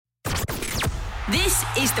This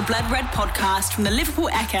is the Blood Red podcast from the Liverpool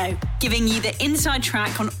Echo, giving you the inside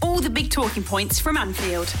track on all the big talking points from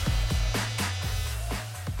Anfield.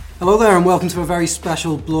 Hello there and welcome to a very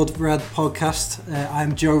special Blood Red podcast.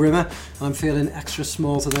 I'm Joe Rimmer and I'm feeling extra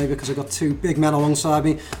small today because I've got two big men alongside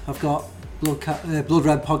me. I've got Blood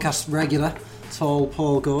Red podcast regular, tall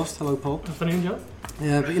Paul Gorst. Hello Paul. Afternoon, Joe.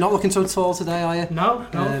 Yeah, but you're not looking so tall today, are you? No,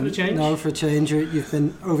 for a change. No, for a change. You've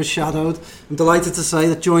been overshadowed. I'm delighted to say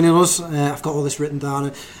that joining us, I've got all this written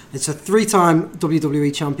down, it's a 3-time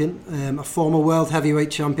WWE champion, a former World Heavyweight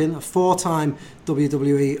champion, a 4-time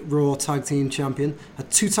WWE Raw Tag Team champion, a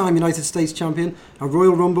 2-time United States champion, a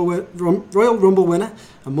Royal Rumble winner,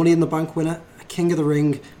 a Money in the Bank winner, a King of the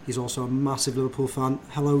Ring. He's also a massive Liverpool fan.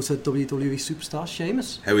 Hello to WWE superstar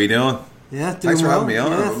Sheamus. How are you doing? Yeah, doing thanks for well. having me on.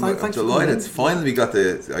 Yeah, I'm delighted. Finally, I got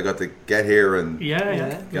to get here and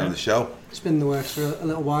get on the show. It's been in the works for a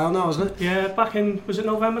little while now, hasn't it? Yeah, back in, was it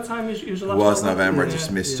November time? It was November. I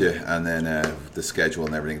just missed you, and then the schedule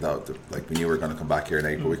and everything. Like we knew we were going to come back here in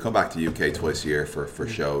April. We come back to UK twice a year for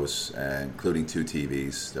shows, including 2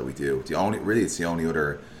 TVs that we do. It's the only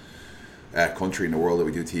other country in the world that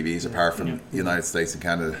we do TVs apart from the United States and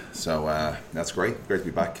Canada. So that's great. Great to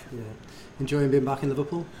be back. Yeah. Enjoying being back in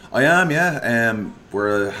Liverpool? I am, yeah.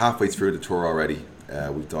 We're halfway through the tour already.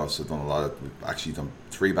 We've also done we've actually done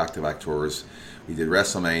 3 back-to-back tours. We did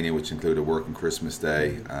WrestleMania, which included working Christmas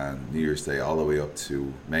Day and New Year's Day, all the way up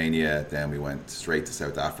to Mania. Then we went straight to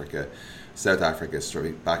South Africa. Straight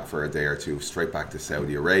back for a day or two, straight back to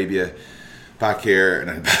Saudi Arabia, back here, and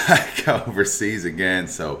then back overseas again.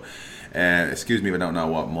 So, excuse me if I don't know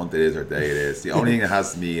what month it is or day it is. The only thing that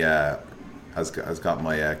has me... has got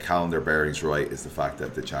my calendar bearings right is the fact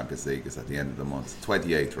that the Champions League is at the end of the month.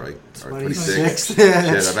 28th, right? Or 26th. Shit, I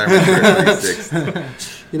better remember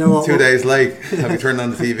 26th. You know what? 2 days late. Have you turned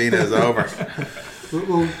on the TV and it's over?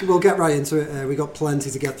 We'll get right into it. We've got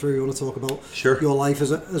plenty to get through. We want to talk about your life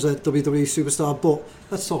as a WWE superstar. But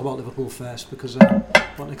let's talk about Liverpool first, because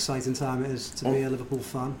what an exciting time it is to be a Liverpool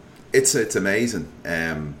fan. It's amazing.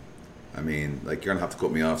 I mean, like, you're going to have to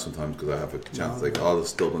cut me off sometimes because I have a chance. All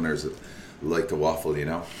the Dubliners like to waffle, you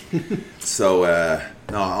know. So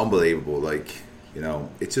unbelievable. Like, you know,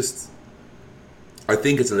 it's just, I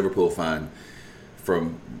think as a Liverpool fan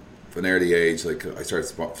from an early age, like I started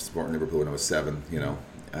supporting Liverpool when I was 7, you know,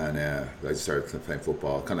 and I started playing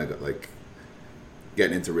football. Kind of got like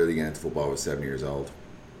getting into football. I was 7 years old.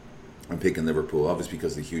 I'm picking Liverpool obviously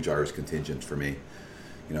because of the huge Irish contingent for me,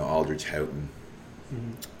 you know, Aldridge, Houghton,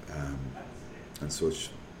 and such.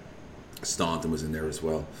 Staunton was in there as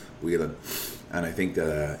well, Whelan, and I think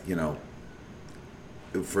that you know,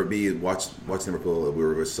 for me, watching Liverpool, we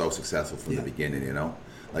were so successful from the beginning. You know,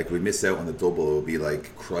 like we missed out on the double, it would be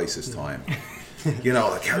like crisis time. You know,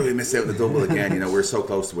 like how do we miss out on the double again? You know, we're so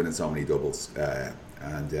close to winning so many doubles,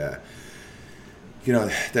 and you know,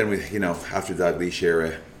 then we, you know, after that Dalglish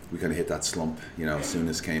era, we kind of hit that slump. You know,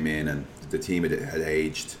 Souness came in and the team had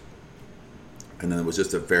aged, and then it was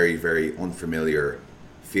just a very, very unfamiliar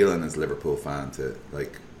feeling as a Liverpool fan to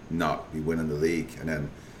like not be winning the league and then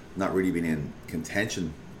not really being in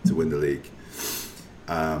contention to win the league.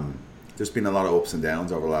 There's been a lot of ups and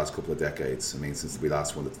downs over the last couple of decades. I mean, since we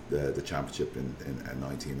last won the championship in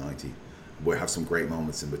 1990, we have some great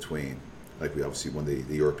moments in between. Like we obviously won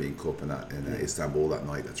the European Cup in Istanbul that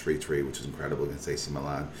night at 3-3, which was incredible against AC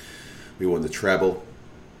Milan. We won the treble.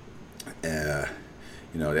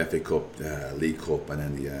 You know, the FA Cup, League Cup, and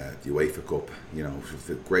then the UEFA Cup. You know,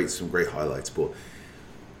 some great highlights. But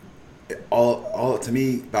all to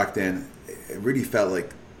me back then, it really felt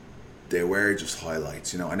like they were just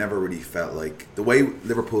highlights. You know, I never really felt like the way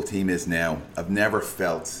Liverpool team is now. I've never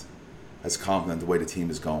felt as confident the way the team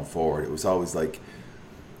is going forward. It was always like,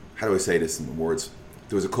 how do I say this in words?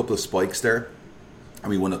 There was a couple of spikes there, and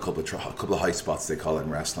we won a couple of high spots, they call it in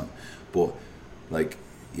wrestling. But like,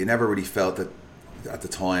 you never really felt that. At the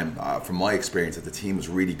time, from my experience, that the team was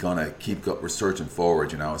really gonna keep resurging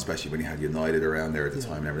forward, you know, especially when you had United around there at the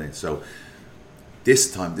time and everything. So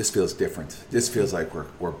this time, this feels different. This feels like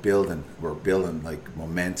we're building like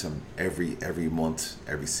momentum every month,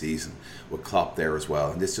 every season, with Klopp there as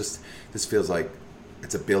well. And this feels like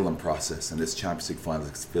it's a building process, and this Champions League final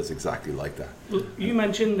feels exactly like that. Well, you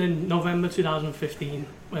mentioned in November 2015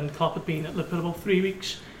 when Klopp had been at Liverpool about 3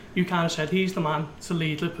 weeks, you kind of said he's the man to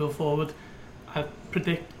lead Liverpool forward. I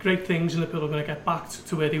predict great things, and Liverpool are going to get back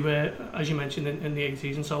to where they were, as you mentioned, in the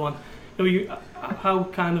 80s and so on.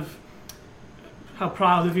 How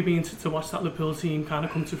proud have you been to watch that Liverpool team kind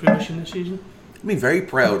of come to fruition this season? I mean, very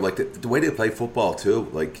proud. Like the way they play football too.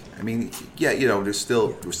 Like, I mean, yeah, you know, we're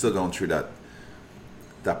still going through that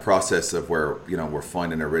that process of where, you know, we're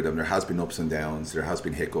finding a rhythm. There has been ups and downs. There has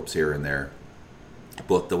been hiccups here and there.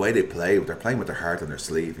 But the way they play, they're playing with their heart on their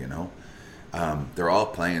sleeve, you know. They're all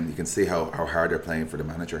playing. You can see how hard they're playing for the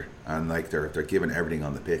manager, and like they're giving everything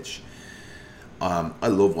on the pitch. I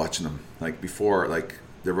love watching them. Like before, like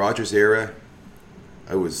the Rodgers era,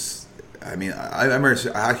 I remember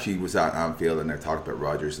I actually was at Anfield and they talked about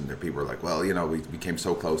Rodgers, and there people were like, well, you know, we came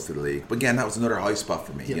so close to the league. But again, that was another high spot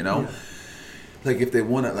for me, you know. Yeah. Like if they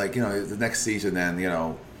won it, like, you know, the next season, then, you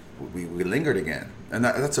know, we lingered again, and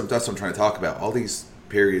that's what I'm trying to talk about. All these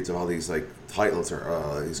periods of all these like titles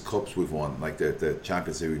or these cups we've won, like the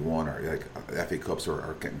Champions League we won, or like FA Cups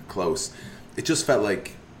are getting close. It just felt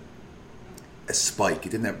like a spike.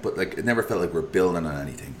 It never felt like we're building on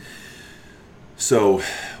anything. So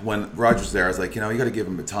when Rodgers was there, I was like, you know, you got to give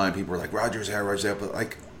him the time. People were like, Rodgers there, but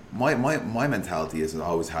like my mentality is, it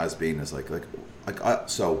always has been, is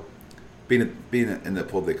so being in the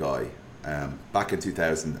public eye. Back in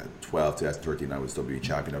 2012, 2013, I was WWE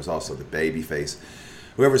champion. I was also the baby face.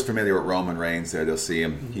 Whoever's familiar with Roman Reigns, they'll see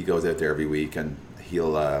him. He goes out there every week, and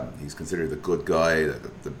he's considered the good guy,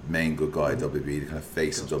 the main good guy at WWE, the kind of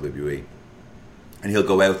face of WWE. And he'll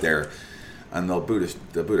go out there, and they'll boot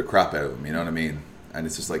a crap out of him. You know what I mean? And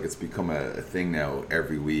it's just like it's become a thing now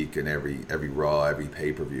every week, and every Raw, every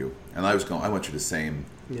pay-per-view. And I went through the same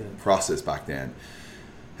process back then.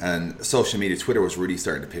 And social media, Twitter was really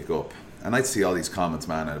starting to pick up. And I'd see all these comments,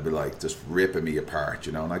 man, and it'd be like just ripping me apart,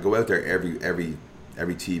 you know. And I go out there every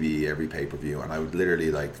TV, every pay-per-view, and I would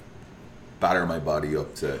literally like batter my body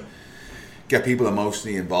up to get people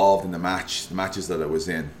emotionally involved in the matches that I was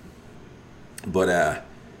in. But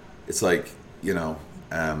it's like, you know,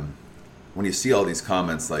 when you see all these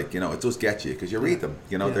comments, like, you know, it does get you, because you read them,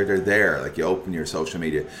 you know, they're there. Like, you open your social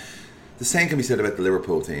media. The same can be said about the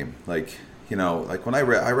Liverpool team. Like, you know, like when I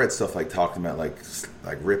read stuff like talking about like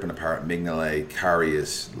ripping apart Mignolet,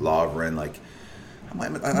 Karius, Lovren, like,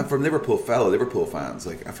 I'm from fellow Liverpool fans.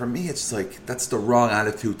 Like, for me, it's like that's the wrong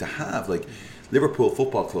attitude to have. Like, Liverpool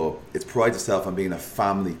Football Club, it prides itself on being a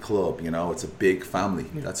family club. You know, it's a big family.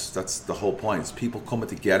 Yeah. That's the whole point. It's people coming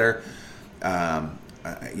together,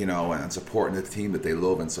 you know, and supporting the team that they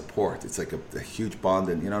love and support. It's like a huge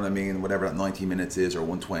bonding. You know what I mean? Whatever that 90 minutes is, or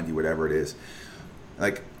 120, whatever it is.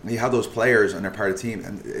 Like, you have those players and they're part of the team,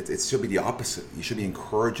 and it should be the opposite. You should be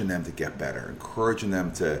encouraging them to get better, encouraging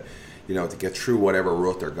them to, you know, to get through whatever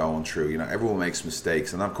rut they're going through. You know, everyone makes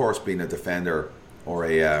mistakes, and of course, being a defender or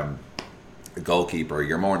a goalkeeper,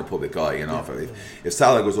 you're more in the public eye. You know, if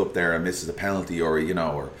Salah goes up there and misses a penalty, or he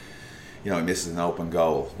misses an open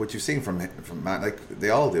goal, which you've seen from Matt, like they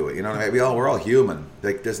all do it. You know, we're all human.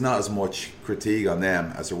 Like, there's not as much critique on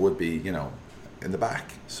them as there would be, you know, in the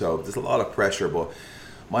back. So there's a lot of pressure, but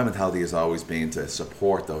my mentality has always been to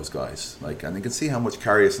support those guys. Like, and you can see how much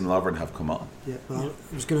Karius and Lovren have come on. Yeah, well,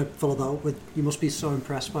 I was going to follow that up with, you must be so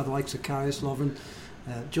impressed by the likes of Karius, Lovren.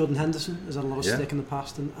 Jordan Henderson has had a lot of stick in the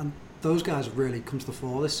past, and those guys have really come to the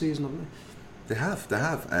fore this season, haven't they? They have.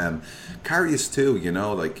 Karius too, you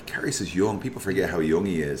know, like Karius is young. People forget how young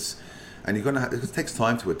he is. And it takes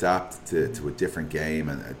time to adapt to a different game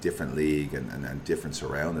and a different league and different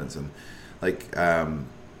surroundings. And like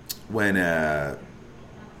when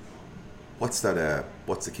what's the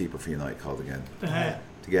keeper for United called again?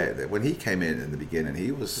 When he came in the beginning,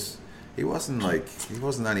 he wasn't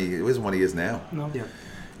what he is now. No. Yeah.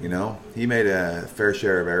 You know, he made a fair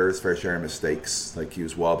share of errors, fair share of mistakes. Like, he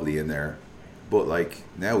was wobbly in there, but like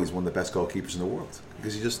now he's one of the best goalkeepers in the world,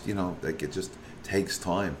 because he just, you know, like, it just takes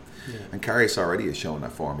time. Yeah. And Karius already has shown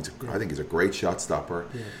that form. I think he's a great shot stopper,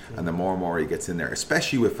 and the more and more he gets in there,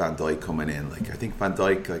 especially with Van Dijk coming in, like, I think Van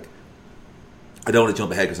Dijk, like, I don't want to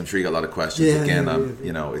jump ahead because I'm sure you got a lot of questions.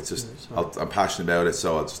 You know, it's just I'm passionate about it,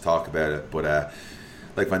 so I'll just talk about it. But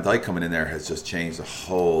like, Van Dijk coming in there has just changed the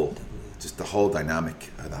whole dynamic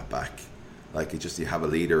of that back. Like, you have a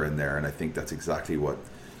leader in there, and I think that's exactly what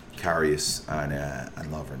Karius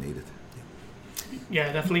and Lovren needed.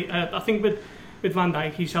 Yeah, definitely. I think with Van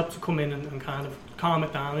Dijk, he's helped to come in and kind of calm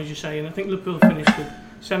it down, as you say. And I think Liverpool finished with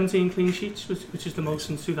 17 clean sheets, which is the most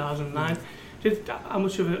since 2009. How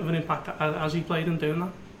much of an impact has he played in doing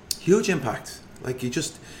that? Huge impact. Like, he's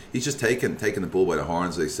just taken the bull by the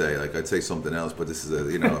horns, they say. Like, I'd say something else, but this is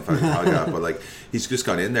but like, he's just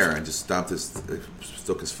gone in there and just stuck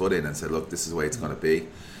his foot in and said, look, this is the way it's going to be.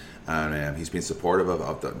 And he's been supportive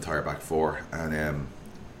of the entire back four, and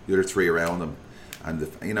the other three around him, and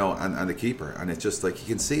the keeper. And it's just like, you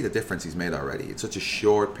can see the difference he's made already. It's such a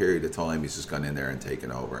short period of time he's just gone in there and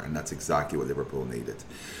taken over, and that's exactly what Liverpool needed.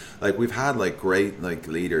 Like, we've had like great like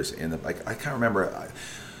leaders in the, like, I can't remember.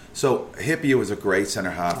 So Hippie was a great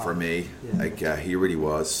centre half for me. Yeah. Like he really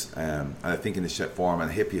was, and I think in the form,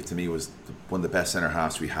 and Hippie to me was one of the best centre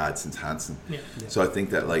halves we had since Hansen. Yeah. So I think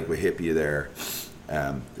that like with Hippie there,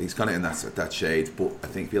 he's kind of in that shade, but I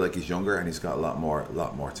feel like he's younger and he's got a lot more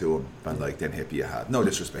to him than like than Hippie had. No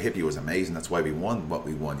disrespect, Hippie was amazing. That's why we won what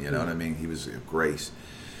we won. You know what I mean? He was a great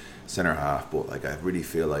centre half, but like I really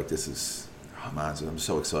feel like this is. Oh man, I'm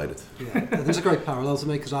so excited. Yeah, there's a great parallel to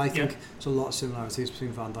me because I think there's a lot of similarities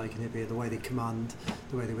between Van Dijk and Hippie, the way they command,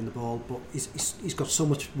 the way they win the ball. But he's got so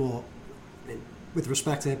much more, with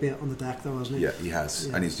respect to Hippie, on the deck though, hasn't he? Yeah, he has,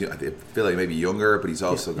 and I feel like maybe younger, but he's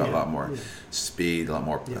also got a lot more speed,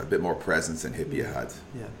 a bit more presence than Hippie had.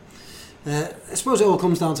 Yeah, I suppose it all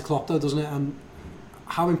comes down to Klopp though, doesn't it? And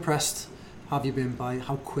how impressed have you been by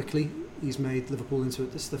how quickly he's made Liverpool into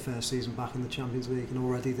it? This is the first season back in the Champions League, and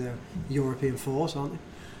already they're a European force, aren't they?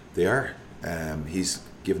 They are. He's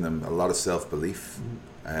given them a lot of self-belief.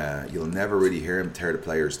 You'll never really hear him tear the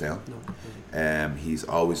players down. No. He's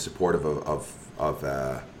always supportive of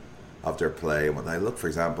their play. And when I look, for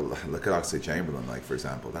example, look at Oxlade-Chamberlain. Like for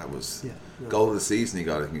example, that was goal of the season. He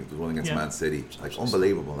got. I think it was one against Man City. Like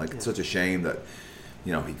unbelievable. Like it's such a shame that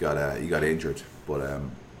he got injured, but.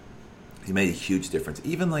 He made a huge difference.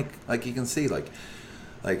 Even like you can see like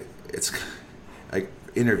it's like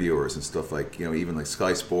interviewers and stuff like even like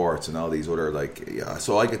Sky Sports and all these other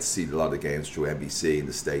so I get to see a lot of games through NBC in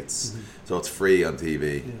the States, so it's free on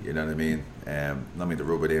TV. You know what I mean? Not mean to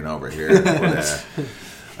rub it in over here, but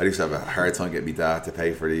I used to have a hard time getting me dad to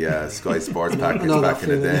pay for the Sky Sports package back in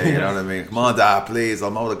the day. You know what I mean? Come on, Dad, please. I'll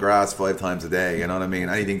mow the grass 5 times a day. You know what I mean?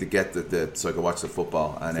 Anything to get so I can watch the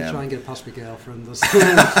football. And try and get past my girlfriend. But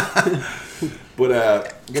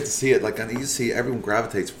you get to see it, and you see everyone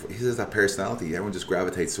gravitates. He has that personality. Everyone just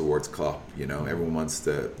gravitates towards Klopp. Everyone wants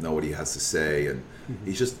to know what he has to say, and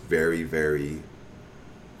he's just very, very.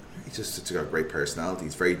 He's just got a great personality.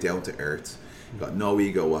 He's very down to earth. Got no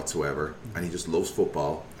ego whatsoever, and he just loves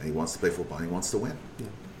football, and he wants to play football, and he wants to win.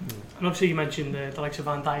 And obviously you mentioned the likes of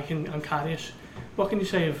Van Dijk and Karius. What can you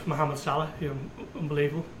say of Mohamed Salah?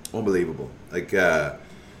 Unbelievable.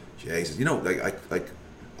 Jesus,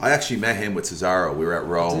 I actually met him with Cesaro. We were at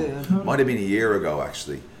Rome. Might have been a year ago,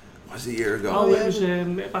 actually. Was it a year ago? Oh, it was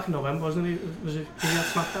back in November, wasn't he? Was he at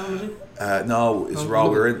SmackDown, was he? No, it's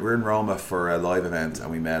Rome. We're in Roma for a live event, and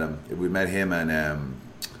we met him. We met him and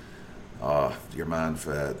your man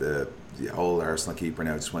for the old Arsenal keeper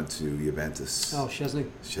now just went to Juventus. Oh,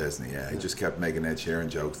 Szczesny, yeah. He just kept making Ed Sheeran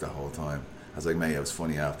jokes the whole time. I was like, mate, it was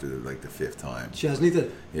funny after the 5th time. Szczesny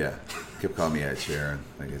did? Yeah. Kept calling me Ed Sheeran.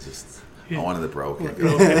 It's just... I wanted it broken. I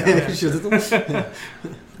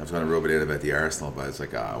was going to rub it in about the Arsenal, but I was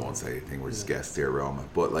like, I won't say anything. We're just guests here, Roma.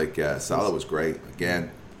 But Salah was great. Again,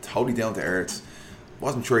 totally down to earth.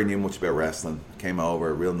 Wasn't sure he knew much about wrestling. Came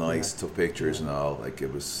over, real nice, took pictures and all.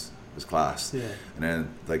 It was class. Yeah. And then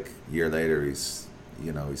a year later, he's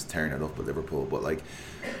tearing it up with Liverpool. But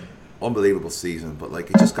unbelievable season. But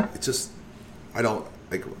it just I don't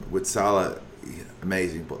with Salah.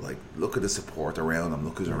 Amazing, but look at the support around him.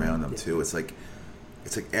 Look who's around him too. It's like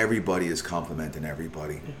everybody is complimenting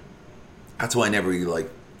everybody. That's why I never really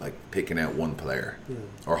like picking out one player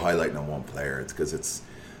or highlighting on one player. It's because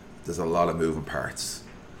there's a lot of moving parts.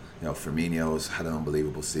 Firmino's had an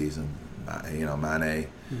unbelievable season. Mane.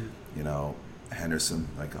 Henderson.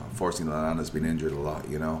 Unfortunately, Lallana's been injured a lot.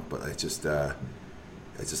 But it's just a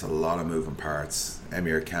lot of moving parts.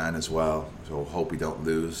 Emir Khan as well. So hope we don't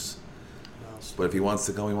lose. But if he wants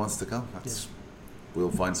to go, he wants to go.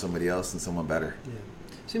 We'll find somebody else and someone better. Yeah.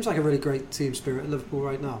 Seems like a really great team spirit at Liverpool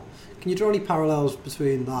right now. Can you draw any parallels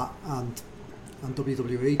between that and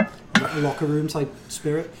WWE, a locker room type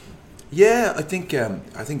spirit? Yeah, I think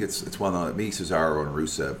it's well known. Me, Cesaro, and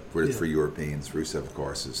Rusev were the 3 Europeans. Rusev, of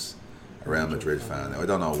course, is a Real Madrid fan. I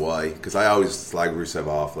don't know why, because I always slag Rusev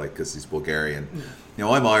off because he's Bulgarian.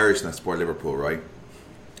 I'm Irish and I support Liverpool, right?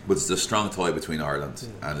 But it's a strong tie between Ireland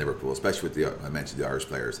and Liverpool, especially with I mentioned the Irish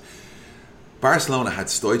players. Barcelona had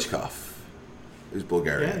Stoichkov, who's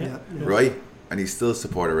Bulgarian, right? And he still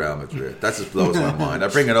supported Real Madrid. That just blows my mind. I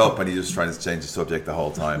bring it up and he's just trying to change the subject the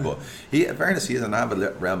whole time. But in fairness, he is an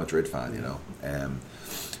avid Real Madrid fan,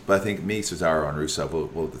 But I think me, Cesaro, and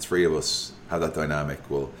Rusev, the 3 of us have that dynamic.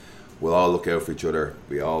 We'll all look out for each other.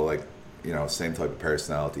 We all same type of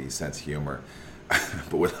personality, sense of humour.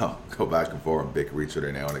 But we'll all go back and forth and bicker each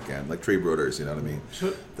other now and again, like 3 brothers. You know what I mean?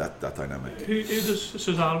 So that dynamic. Who does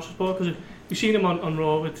Cesaro support? Because you've seen him on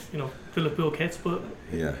Raw with the Liverpool kits, but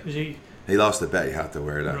is he? He lost the bet. He had to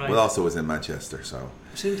wear that. Right. But also was in Manchester, so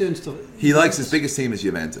I've seen him doing stuff. he likes his biggest team is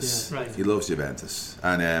Juventus. Yeah. Right. He loves Juventus,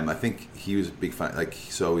 and I think he was a big fan. Like,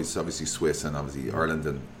 so he's obviously Swiss, and obviously Ireland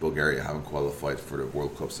and Bulgaria haven't qualified for the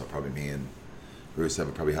World Cup. So probably me and Rusev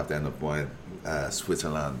would probably have to end up buying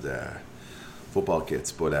Switzerland football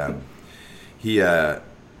kits. But he, I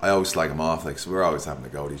always slag him off. Like, so we're always having to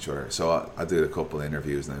go at each other. So I did a couple of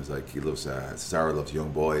interviews, and I was like, he loves Cesaro loves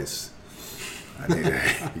young boys. And he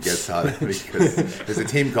gets on it because there's a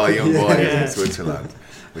team called Young Boys in Switzerland,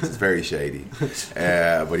 which is very shady.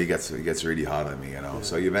 But he gets really hot on me, you know.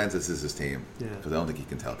 So Juventus is his team, because I don't think he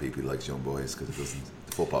can tell people he likes Young Boys, because it doesn't.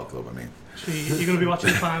 The football club, I mean. So you're going to be watching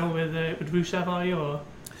the final with Rusev, are you? Or?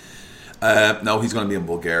 No, he's going to be in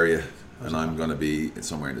Bulgaria, and I'm going to be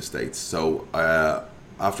somewhere in the States. So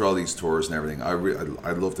after all these tours and everything,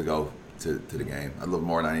 I'd love to go to the game. I'd love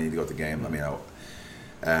more than anything to go to the game. I mean,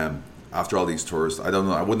 after all these tours, I don't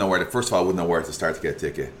know. I wouldn't know where to. First of all, I wouldn't know where to start to get a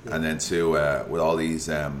ticket, and then two, with all these,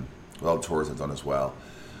 with all the tours I've done as well,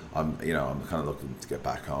 I'm kind of looking to get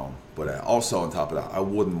back home. But also on top of that, I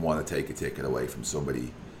wouldn't want to take a ticket away from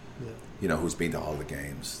somebody, who's been to all the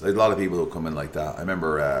games. There's a lot of people who come in like that. I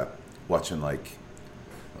remember watching, like,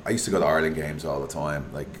 I used to go to Ireland games all the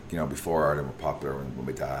time. Like, before Ireland were popular, when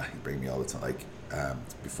my dad he'd bring me all the time. Like,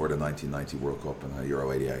 before the 1990 World Cup and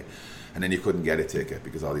Euro '88. And then you couldn't get a ticket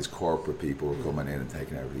because all these corporate people were coming in and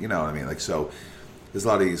taking everything. You know what I mean? Like, so there's a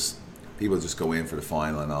lot of these people just go in for the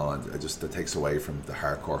final and all, and it takes away from the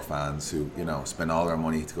hardcore fans who, spend all their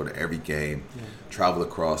money to go to every game, travel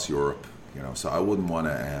across Europe. So I wouldn't want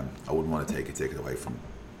to take a ticket away from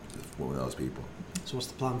one of those people. So what's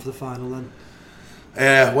the plan for the final then?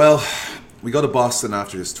 Well, we go to Boston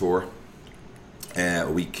after this tour. A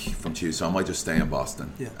week from Tuesday, so I might just stay in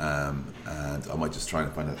Boston, and I might just try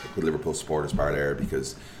and find a good Liverpool supporters bar there,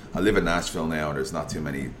 because I live in Nashville now and there's not too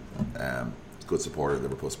many good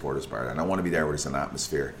Liverpool supporters bar there, and I want to be there where there's an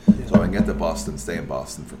atmosphere. So I can get to Boston, stay in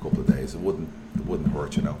Boston for a couple of days. It wouldn't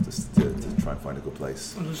hurt, just to try and find a good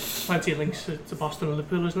place. And there's plenty of links to Boston and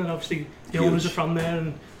Liverpool, isn't it? Obviously the owners are from there,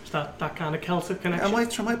 and that kind of Celtic connection.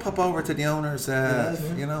 I might pop over to the owners, over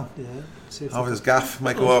his gaff,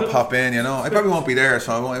 might go out, pop in, I probably won't be there,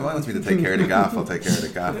 so if he wants me to take care of the gaff, I'll take care of the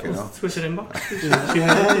gaff, Twitter inbox.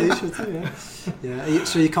 You should do,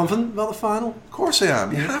 So you're confident about the final? Of course I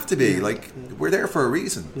am. You have to be. We're there for a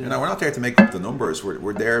reason. We're not there to make up the numbers.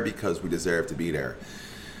 We're there because we deserve to be there.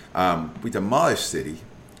 We demolished City.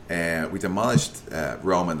 We demolished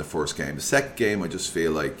Roma in the first game. The second game, I just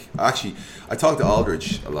feel like... Actually, I talked to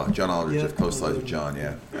Aldridge a lot. John Aldridge, I have close ties with John,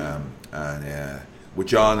 and with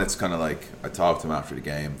John, it's kind of like... I talked to him after the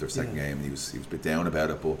game, their second game, and he was a bit down about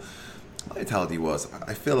it, but my mentality was,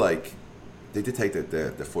 I feel like they did take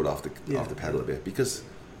the foot off the pedal a bit, because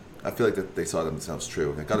I feel like that they saw themselves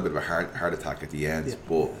through. They got a bit of a heart attack at the end,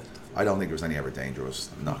 but I don't think there was any ever danger of us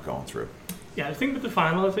not going through. Yeah, I think with the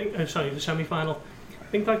final, the semi-final, I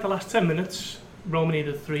think like the last 10 minutes, Roma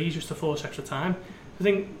needed 3 just to force extra time. I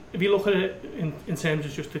think if you look at it in terms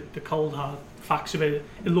of just the cold hard facts of it,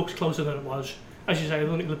 it looks closer than it was. As you say, I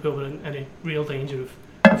don't think Liverpool were in any real danger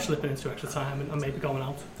of slipping into extra time and maybe going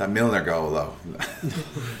out. That Milner goal, though,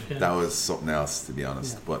 that was something else, to be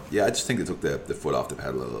honest. But I just think they took the foot off the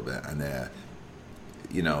pedal a little bit, and it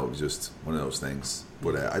was just one of those things.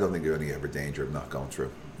 But I don't think there was any ever danger of not going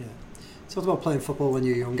through. Yeah. Talk about playing football when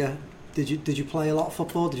you were younger. Did you play a lot of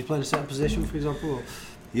football? Did you play in a certain position, for example? Or?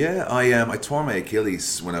 Yeah, I tore my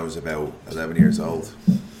Achilles when I was about 11 years old.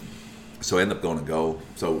 So I ended up going to goal.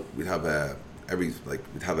 So we'd have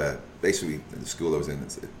basically in the school I was in,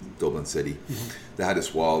 it's Dublin City. Mm-hmm. They had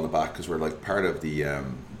this wall in the back because we're like part of the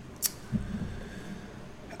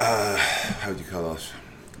how do you call it?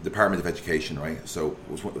 Department of Education, right? So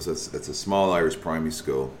it's a small Irish primary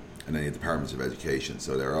school, and then the Departments of Education.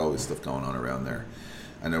 So there are always stuff going on around there.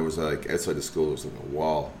 And there was outside the school, there was a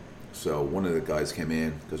wall. So one of the guys came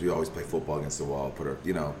in, because we always play football against the wall, put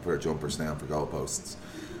our jumpers down for goalposts,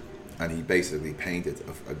 and he basically painted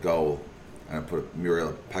a goal and put a mural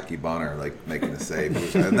of Paki Bonner making a save. He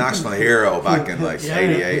was a national hero back in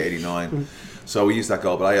 88, 89. So we used that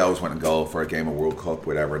goal, but I always went in goal for a game of World Cup,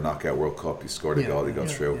 whatever, knockout World Cup. You scored a goal, you go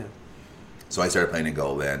through. Yeah. So I started playing in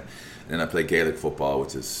goal then. And then I played Gaelic football,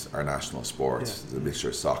 which is our national sport. Yeah. It's a mixture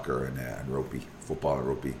of soccer and rugby, football and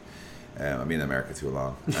rugby. I've been in America too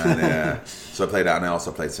long. And so I played that, and I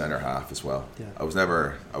also played centre half as well. Yeah. I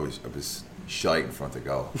was shy in front of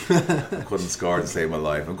goal. I couldn't score to save my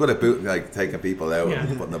life. I'm good at taking people out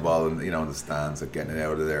and putting the ball in the stands and getting it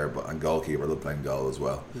out of there. But I'm goalkeeper, I love playing goal as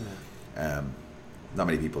well. Yeah. Not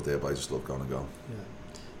many people do, but I just love going to goal. Yeah.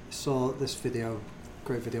 I saw this video,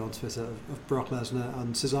 great video on Twitter of Brock Lesnar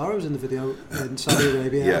and Cesaro was in the video in Saudi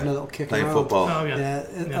Arabia having a little kick playing around. football. Oh,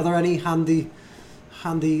 Are there any handy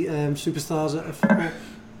superstars at football?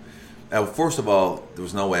 First of all, there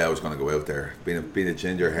was no way I was going to go out there. Being a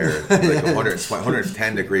ginger hair, like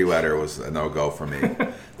 110 degree weather was a no go for me.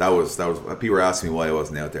 That was. People were asking me why I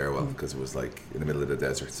wasn't out there. Well, because it was like in the middle of the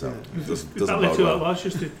desert, so it doesn't that bode literally well. what it was,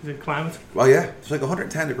 just the climate. Well, yeah, it's like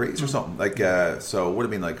 110 degrees or something. Like so, it would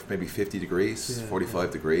have been like maybe 50 degrees,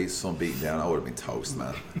 45 degrees, sun beating down. I would have been toast,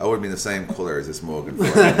 man. I would have been the same colour as this mug in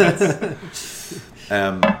 4 minutes.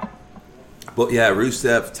 But yeah,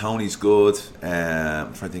 Rusev, Tony's good.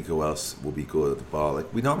 I'm trying to think who else will be good at the ball.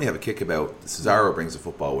 Like we normally have a kickabout. Cesaro brings the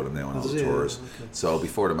football with him now on all the tours. Okay. So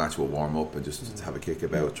before the match, we'll warm up and just have a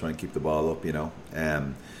kickabout, try and keep the ball up.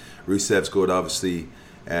 Rusev's good, obviously.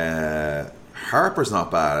 Harper's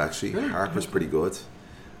not bad actually. Really? Harper's pretty good.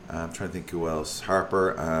 I'm trying to think who else.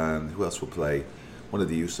 Harper and who else will play? One of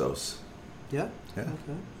the Usos. Yeah. Okay.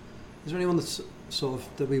 Is there anyone that's sort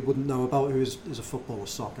of that we wouldn't know about who is a football or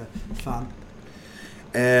soccer fan?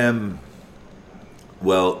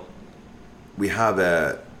 Well, we have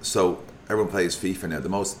so everyone plays FIFA now. The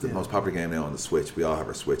most popular game now on the Switch. We all have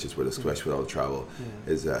our Switches with us, especially with all the travel.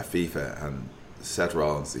 Is FIFA, and Seth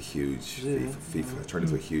Rollins is a huge FIFA turned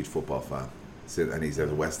into a huge football fan. And he's a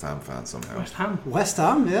West Ham fan somehow. West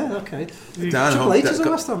Ham, yeah, okay. Triple H is a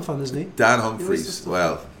West Ham fan, isn't he? Dan Humphries.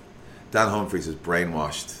 Dan Humphries has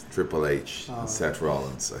brainwashed Triple H and Seth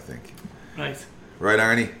Rollins, I think. Right,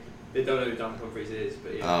 Arnie? They don't know who Dan Humphries is,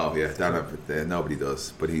 but yeah. Oh yeah, nobody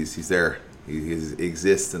does. But he's there. He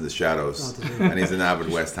exists in the shadows, and he's an avid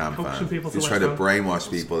West Ham fan. He's trying to brainwash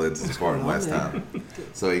people into supporting West Ham,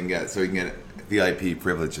 so he can get VIP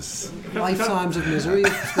privileges. Lifetimes of misery.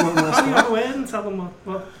 How do you go in and tell them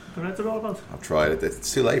what the Reds are all about? I'll try it.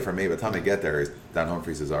 It's too late for me. By the time I get there, Dan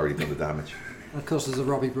Humphries has already done the damage. Of course, there's a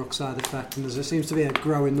Robbie Brookside effect, and there seems to be a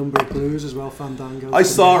growing number of blues as well. Fandango. I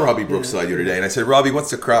saw Robbie Brookside the other day, and I said, "Robbie, what's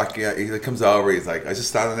the crack?" Yeah, he comes over. He's like, "I was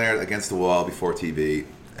just standing there against the wall before TV,"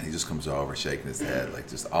 and he just comes over, shaking his head, like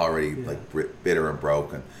just already like bitter and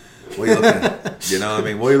broken. What are you looking at? You know what I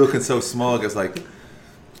mean? Why are you looking so smug? I was like,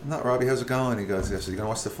 "I'm not Robbie. How's it going?" He goes, "You gonna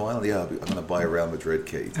watch the final?" "Yeah, I'm gonna buy a Real Madrid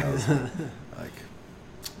kit." He tells me,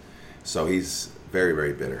 so he's very,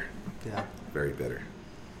 very bitter. Yeah, very bitter.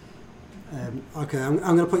 Okay, I'm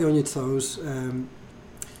going to put you on your toes.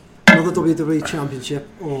 Another WWE Championship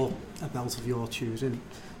or a belt of your choosing,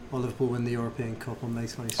 or Liverpool win the European Cup on May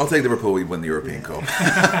 26th? I'll take Liverpool win the European Cup.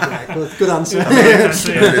 Good answer.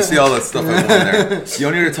 See all that stuff I won there. The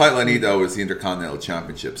only other title I need though is the Intercontinental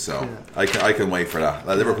Championship, so I can wait for that.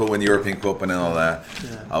 Let Liverpool win the European Cup, and then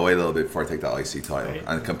I'll wait a little bit before I take that IC title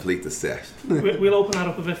and complete the set. We'll open that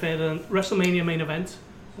up a bit further. WrestleMania main event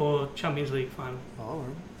or Champions League final? Oh,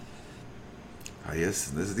 right. Oh yes,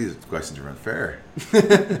 these questions are unfair.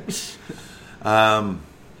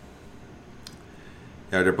 Yeah,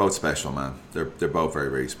 they're both special, man. They're both very,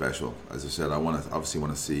 very special. As I said, I obviously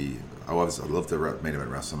want to see. I love the main event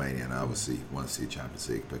WrestleMania, and I obviously want to see Champions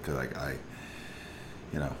League because I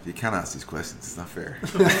you can't ask these questions. It's not fair.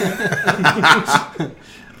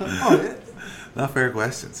 Not fair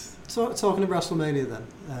questions. So talking of WrestleMania, then.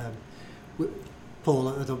 Paul,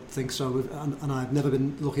 I don't think so, and I've never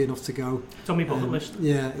been lucky enough to go. It's on my bucket list.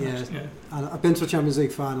 Yeah. And I've been to a Champions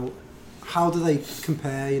League final. How do they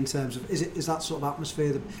compare in terms of is that sort of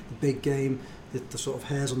atmosphere, the big game, the sort of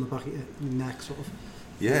hairs on the back of your neck, sort of?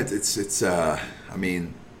 Yeah, it's I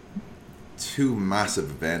mean, two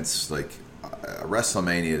massive events like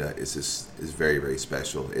WrestleMania is very, very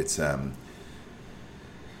special. It's hard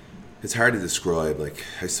to describe. Like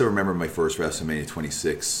I still remember my first WrestleMania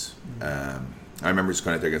 26. I remember just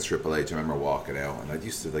going out there against Triple H. I remember walking out, and I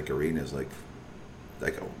used to like arenas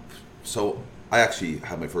so I actually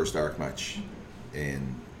had my first dark match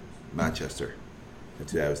in Manchester in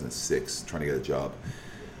 2006, trying to get a job.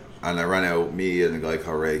 And I ran out, me and a guy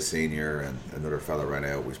called Ray Senior and another fella ran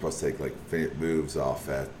out. We were supposed to take moves off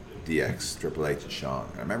DX, Triple H and Shawn.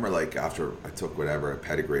 And I remember after I took whatever, a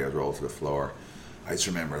pedigree, I was rolled to the floor. I just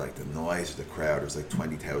remember the noise of the crowd. There was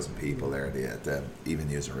 20,000 people there at the Even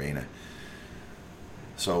News Arena.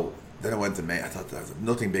 So then I went to Mania. I thought there was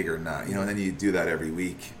nothing bigger than that, and then you do that every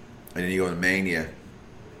week. And then you go to Mania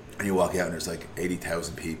and you walk out and there's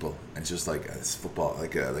 80,000 people. And it's just it's football,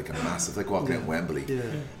 like a massive, like walking out Wembley. Yeah.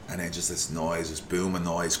 And then just this noise, this booming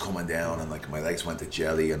noise coming down, and my legs went to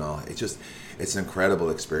jelly and all. It's an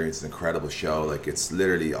incredible experience, an incredible show. It's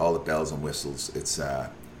literally all the bells and whistles. It's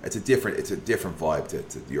it's a different vibe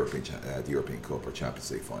to the European Cup or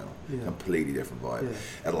Champions League final. Completely different vibe.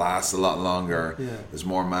 It lasts a lot longer. There's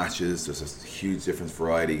more matches. There's a huge different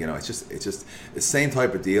variety. You know, it's just the same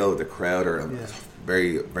type of deal. The crowd are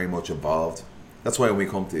very, very much involved. That's why when we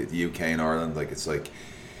come to the UK and Ireland, like it's like,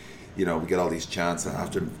 you know, we get all these chants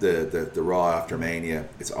after the Raw after Mania.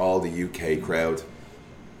 It's all the UK crowd,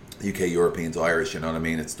 UK Europeans, Irish. You know what I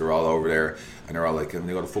mean? They're all over there, and they're all like, when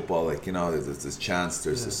they go to football, like, you know, there's chants,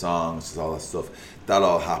 there's the songs, there's all that stuff. That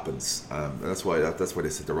all happens. That's why they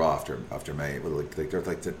said the Raw after Mania. But like they're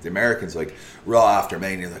like the Americans, like Raw after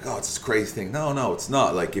Mania, like, oh, it's this crazy thing. No, it's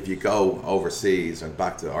not. Like if you go overseas and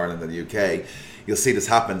back to Ireland and the UK, you'll see this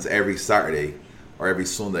happens every Saturday or every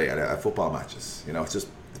Sunday at football matches. You know, it's just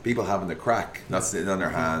people having the crack, not sitting on their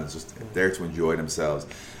hands, just there to enjoy themselves,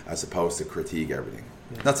 as opposed to critique everything.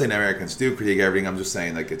 Not saying Americans do critique everything, I'm just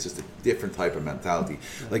saying like it's just a different type of mentality.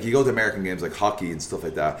 Like you go to American games like hockey and stuff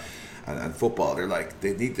like that, and football, they're like,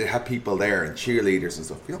 they need to have people there and cheerleaders and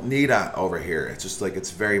stuff. We don't need that over here. It's just like, it's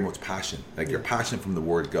very much passion. Like you're passionate from the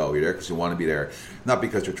word go. You're there because you want to be there, not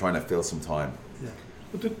because you're trying to fill some time.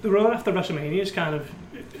 But the Raw after WrestleMania is kind of,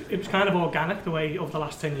 it was kind of organic the way over the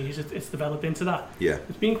last 10 years it's developed into that. Yeah.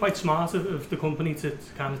 It's been quite smart of the company to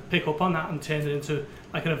kind of pick up on that and turn it into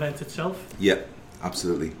like an event itself. Yeah,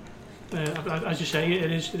 absolutely. As you say,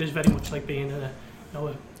 it is very much like being a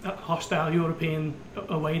hostile European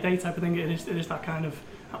away day type of thing. It is that kind of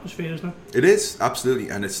atmosphere, isn't it? It is, absolutely.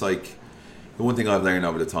 And it's like, the one thing I've learned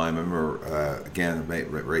over the time, I remember, again,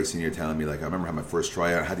 Ray Senior telling me, like, I remember having my first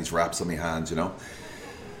tryout, I had these wraps on my hands, you know.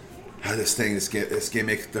 I had this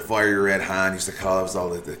gimmick, the fire your red hand, used to call it, was all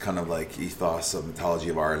the kind of like ethos of mythology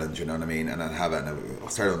of Ireland, you know what I mean? And I'd have it, and I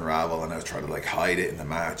started to unravel, and I was trying to like hide it in the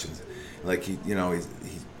match. And like, he, you know, he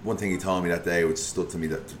one thing he told me that day, which stood to me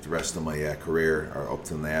that the rest of my career, or up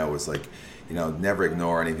till now, was like, you know, never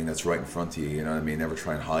ignore anything that's right in front of you, you know what I mean? Never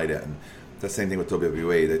try and hide it. And the same thing with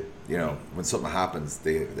WWE, that, you know, when something happens,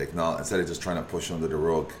 they acknowledge, instead of just trying to push under the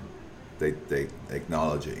rug, they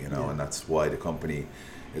acknowledge it, you know, and that's why the company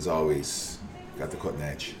is always got the cutting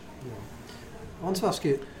edge. I want to ask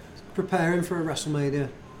you, preparing for a WrestleMania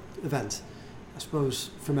event, I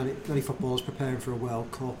suppose for many footballers preparing for a World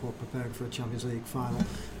Cup or preparing for a Champions League final,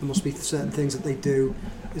 there must be certain things that they do.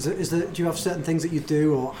 Is there, do you have certain things that you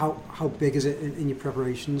do, or how big is it in your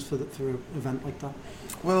preparations for an event like that?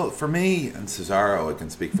 Well, for me and Cesaro, I can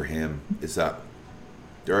speak for him, is that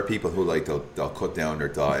there are people who like they'll cut down their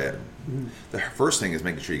diet. Mm-hmm. The first thing is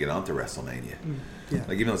making sure you get onto WrestleMania. Mm-hmm. Yeah.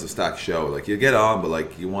 Like even though it's a stacked show, like you get on, but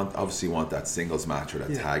like you want that singles match or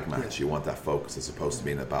that tag match. You want that focus as opposed to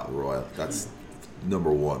being a battle royal. That's number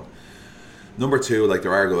one. Number two, like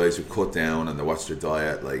there are guys who cut down and they watch their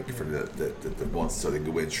diet, like for the ones so they can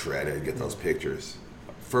go in shredded and get those pictures.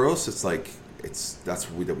 For us, it's like that's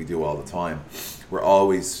what we do all the time. We're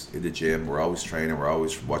always in the gym. We're always training. We're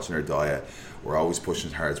always watching our diet. We're always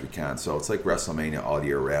pushing as hard as we can. So it's like WrestleMania all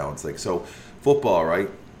year round. It's like, so football, right?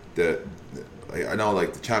 I know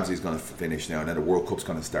like the Champions League is going to finish now, and then the World Cup's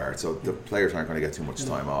going to start. So the players aren't going to get too much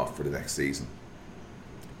time off for the next season.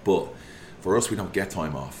 But for us, we don't get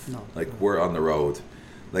time off. No. Like we're on the road,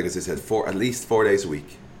 like as I said, at least 4 days a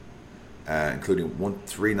week, including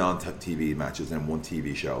 3 non-TV matches and 1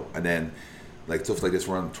 TV show, and then like stuff like this.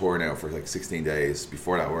 We're on tour now for like 16 days.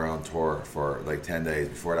 Before that, we're on tour for like 10 days.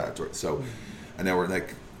 Before that, so, and then we're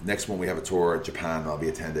like. Next one we have a tour in Japan, that'll be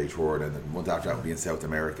a 10-day tour, and then the month after that will be in South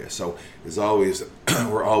America. So there's always,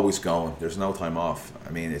 we're always going. There's no time off. I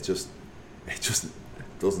mean, it just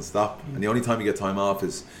doesn't stop. And the only time you get time off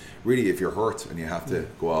is really if you're hurt and you have to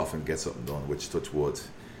go off and get something done, which touch wood.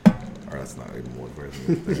 Or that's not even wood.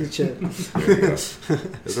 Where's the chair?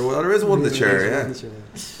 There is one in the chair,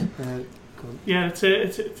 yeah. Yeah,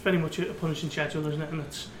 it's very much a punishing schedule, isn't it? And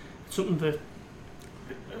it's something that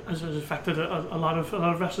has affected a lot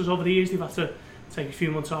of wrestlers over the years. They've had to take a few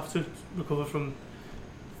months off to recover from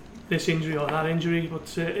this injury or that injury.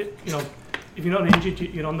 But you know, if you're not injured,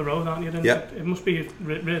 you're on the road, aren't you? Then it must be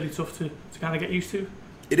really tough to kind of get used to.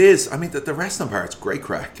 It is. I mean, the wrestling part's great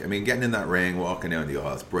crack. I mean, getting in that ring, walking down the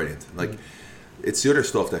aisle, it's brilliant. Like, it's the other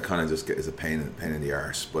stuff that kind of just is a pain in the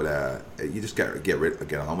arse. But you just get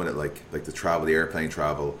on with it. Like the travel, the airplane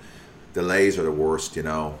travel, delays are the worst. You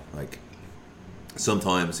know, like.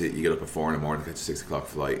 Sometimes you get up at 4 a.m, catch a 6 o'clock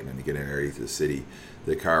flight, and then you get in early to the city.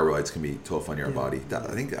 The car rides can be tough on your body.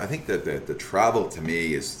 I think that the travel to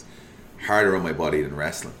me is harder on my body than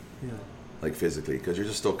wrestling, like physically, because you're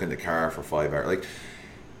just stuck in the car for 5 hours. Like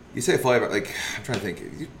you say 5 hours, like I'm trying to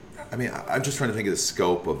think. I'm just trying to think of the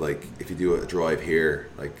scope of like if you do a drive here,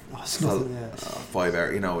 like 5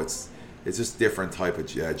 hours. You know, it's it's just different type of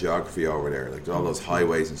geography over there. Like all those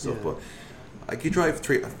highways and stuff. But like you drive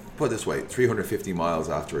put it this way, 350 miles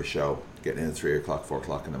after a show, getting in at 3 o'clock, 4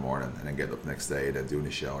 o'clock in the morning, and then getting up next day, then doing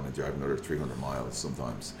the show, and then driving another 300 miles.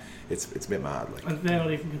 Sometimes it's a bit mad. Like, and they're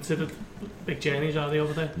not even considered big journeys, are they,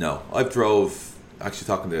 over there? No, I've drove. Actually,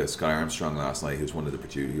 talking to Sky Armstrong last night, who's one of the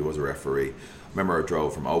producers, he was a referee. I remember I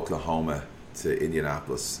drove from Oklahoma to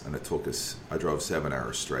Indianapolis, and I drove 7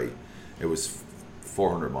 hours straight. It was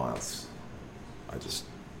 400 miles.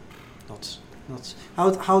 Nuts.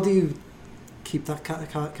 How do you keep that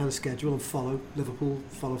kind of schedule and follow Liverpool,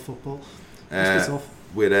 follow football? Must be tough.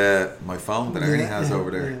 With my phone that Ernie has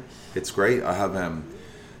over there. Yeah. It's great. I have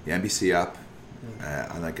the NBC app,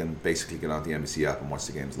 and I can basically get on the NBC app and watch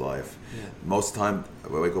the games live. Yeah. Most of the time, I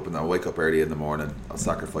wake up early in the morning. I'll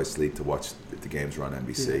sacrifice sleep to watch the games on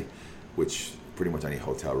NBC, which pretty much any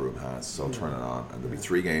hotel room has. So I'll turn it on, and there'll be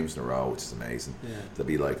 3 games in a row, which is amazing. Yeah. There'll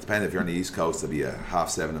be like, depending if you're on the East Coast, there'll be a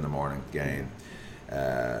 7:30 in the morning game.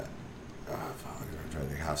 I'm trying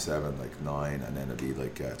to think, 7:30, like 9, and then it'll be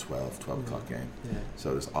like 12 o'clock game. Yeah.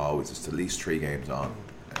 So there's always just at least 3 games on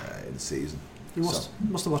in the season. You must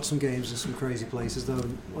have watched some games in some crazy places though,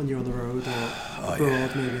 when you're on the road or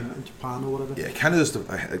abroad, maybe in Japan or whatever. Yeah, Canada's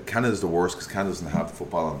the worst because Canada doesn't have the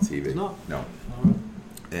football on TV. It's not? No.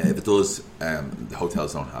 If it does, the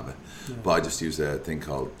hotels don't have it. Yeah. But I just use a thing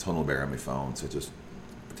called Tunnel Bear on my phone, so it just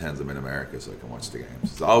pretends I'm in America so I can watch the games.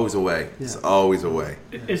 It's always away. Yeah. It's always away.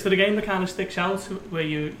 Is there a game that kind of sticks out where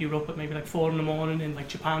you're up at maybe like 4 a.m. in like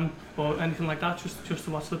Japan or anything like that just to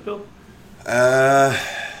watch Liverpool?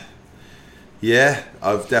 Yeah,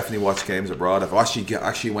 I've definitely watched games abroad. I've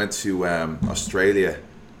actually went to Australia.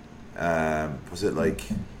 Was it like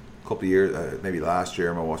a couple of years, maybe last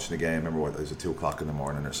year? I was watching the game. I remember it was at 2 o'clock in the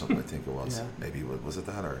morning or something. I think it was. Yeah. Maybe was it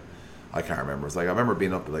that, or I can't remember. It's like I remember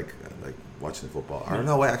being up like watching the football. I don't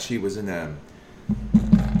know. I actually was in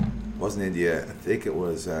wasn't India. I think it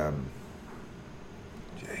was.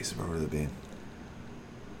 Jeez, where would it have been?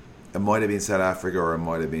 It might have been South Africa, or it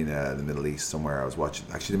might have been the Middle East somewhere. I was watching.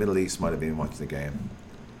 Actually, the Middle East might have been watching the game.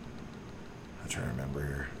 I'm trying to remember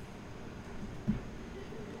here.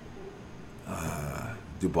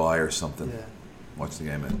 Dubai or something. Yeah. Watching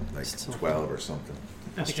the game at like 12 or something.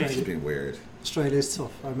 It's been weird. Australia's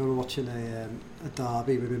tough. I remember watching a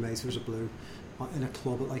derby with my mate who was a Blue in a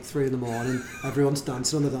club at like 3 a.m. Everyone's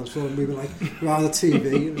dancing on the dance floor, and we were like, we're on the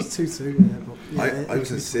TV. It was 2-2. I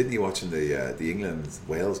was in Sydney watching the England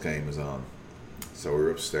Wales game was on. So we were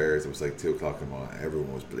upstairs. It was like 2 o'clock in the morning.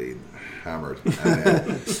 Everyone was bleeding, hammered.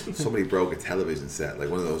 And somebody broke a television set, like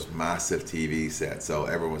one of those massive TV sets. So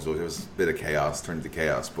it was a bit of chaos, turned into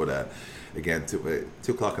chaos. But again, 2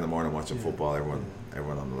 o'clock in the morning watching football,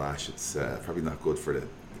 everyone on the lash. It's probably not good for the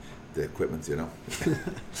equipment,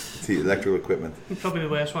 the electrical equipment. Probably the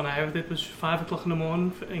worst one I ever did was 5 o'clock in the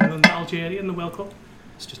morning for England Algeria in the World Cup.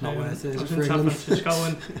 It's just not worth it. I was in San Francisco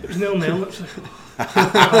and it was 0-0. It was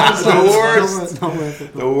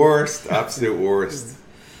like, the worst, absolute worst.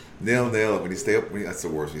 0-0 when you stay up. That's the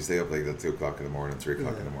worst. When you stay up like at 2 o'clock in the morning, 3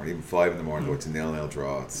 o'clock in the morning, even 5 in the morning, it's a 0-0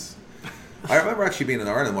 draw. I remember actually being in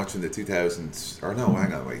Ireland watching the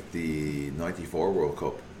 94 World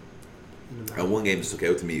Cup. And one game that stuck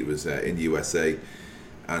out to me. It was in the USA,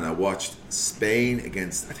 and I watched Spain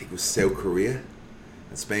against, I think it was South Korea,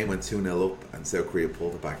 and Spain went 2-0 up, and South Korea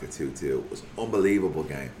pulled it back to 2-2. It was an unbelievable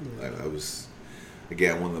game. I was,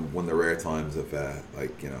 again, one of the rare times of I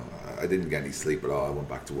didn't get any sleep at all. I went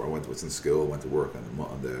back to work. I was in school, went to work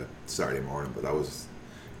on the Saturday morning, but that was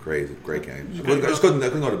crazy, great game. I couldn't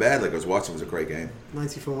go to bed. Like I was watching. It was a great game.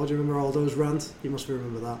 94. Do you remember all those rants? You must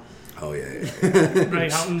remember that. Oh yeah. Ray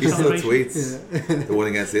Houghton's he still tweets. Yeah. The one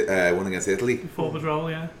against Italy. Forward roll,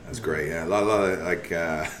 yeah. That's great. Yeah, a lot of like.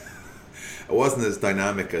 It wasn't as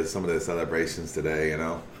dynamic as some of the celebrations today,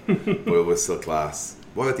 but it was still class.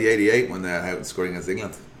 What about the '88 when Houghton scored against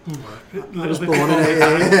England? I was born in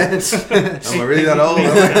 '88. Am I really that old?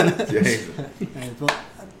 But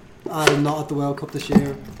I'm not at the World Cup this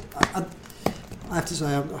year. I have to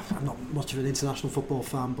say I'm not much of an international football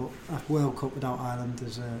fan, but a World Cup without Ireland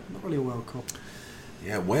is not really a World Cup.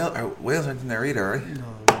 Yeah, Wales aren't in there either,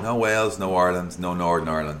 right? No Wales, no Ireland, no Northern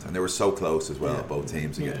Ireland, and they were so close as well, both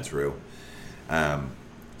teams are getting through.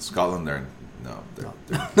 Scotland, they're not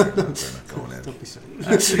going in. Don't be silly.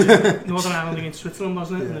 Northern Ireland against Switzerland,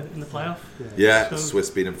 wasn't it, in the playoff? Yeah, so, Swiss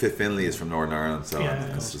beat them. Fifth Finlay is from Northern Ireland, so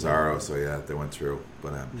it's Cesaro, so they went through.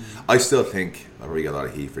 But I still think, I probably get a lot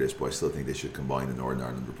of heat for this, but I still think they should combine the Northern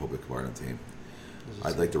Ireland Republic of Ireland team.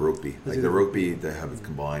 I'd like the rugby. Like the rugby, they have it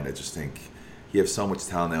combined. I just think you have so much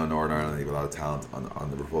talent now in Northern Ireland, you have a lot of talent on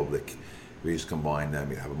the Republic. we just combine them,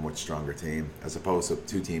 we have a much stronger team, as opposed to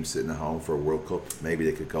two teams sitting at home for a World Cup. Maybe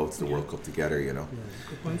they could go to the World Cup together, you know.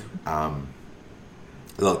 Good point.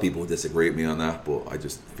 A lot of people would disagree with me on that, but I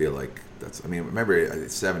just feel like that's. I mean, remember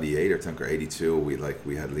 '78 or '82,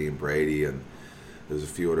 we had Liam Brady, and there's a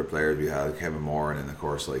few other players. We had Kevin Moore, and then of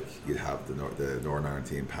course, like you'd have the Northern Ireland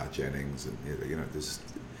team, Pat Jennings, and you know,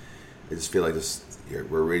 I just feel like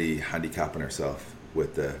we're really handicapping ourselves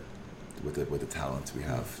with the talent we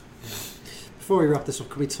have. Before we wrap this up,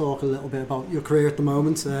 can we talk a little bit about your career at the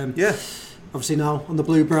moment? Yeah. Obviously now on the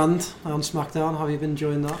blue brand on SmackDown. How have you been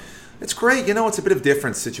enjoying that? It's great. You know, it's a bit of a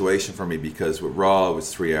different situation for me because with Raw it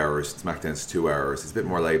was 3 hours, SmackDown's 2 hours. It's a bit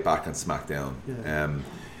more laid back on SmackDown. Yeah.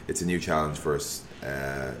 It's a new challenge for us.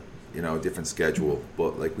 You know, different schedule,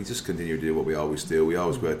 but like we just continue to do what we always do. We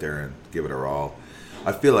always go out there and give it our all.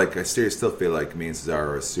 I still feel like me and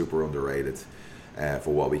Cesaro are super underrated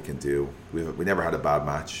for what we can do. We never had a bad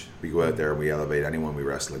match. We go out there and we elevate anyone we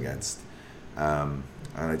wrestle against. And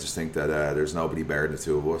I just think that there's nobody better than the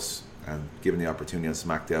two of us. And given the opportunity on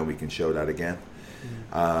SmackDown, we can show that again.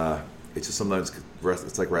 It's just sometimes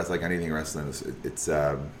it's like anything wrestling.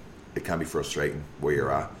 It can be frustrating where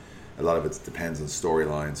you're at. A lot of it depends on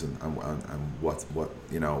storylines and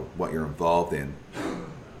what you're involved in.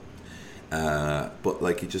 But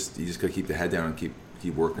like you just gotta keep the head down and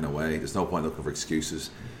keep working away. There's no point looking for excuses.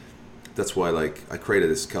 That's why like I created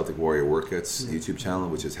this Celtic Warrior Workouts YouTube channel,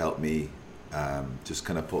 which has helped me just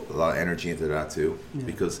kind of put a lot of energy into that too,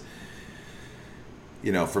 because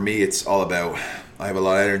you know, for me it's all about, I have a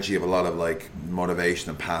lot of energy, I have a lot of like motivation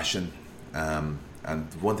and passion,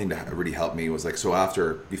 and one thing that really helped me was like, so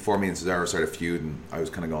before me and Cesaro started feuding, I was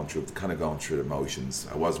kind of going through the motions.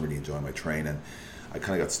 I wasn't really enjoying my training. I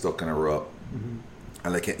kind of got stuck in a rut.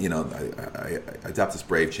 And like, you know, I adapted this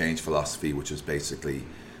Brave Change philosophy, which is basically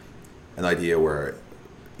an idea where,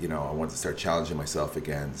 you know, I wanted to start challenging myself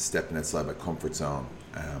again, stepping outside my comfort zone,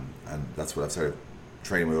 and that's what I've started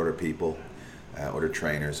training with other people, other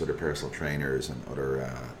trainers, other personal trainers, and other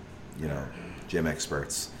you know, gym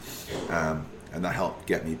experts, and that helped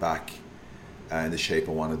get me back in the shape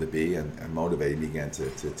I wanted to be, and motivated me again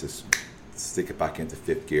to stick it back into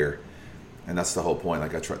fifth gear. And that's the whole point.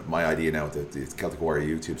 Like my idea now with the Celtic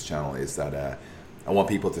Warrior YouTube channel is that I want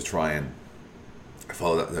people to try and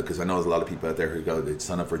follow that, because I know there's a lot of people out there they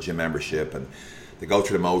sign up for a gym membership and they go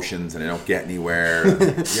through the motions and they don't get anywhere.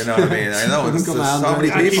 You know what I mean? I know there's so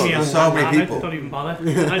many people. There's so many people. Don't even bother.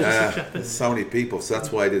 I just accept it. So many people. So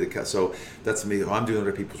that's why I did it. So that's me. I'm doing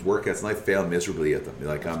other people's workouts and I fail miserably at them.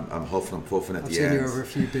 Like I'm huffing and puffing at the end. I've seen you over a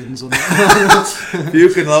few bins on that.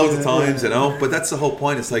 Puking loads of times, you know. But that's the whole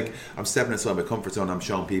point. It's like I'm stepping inside my comfort zone. I'm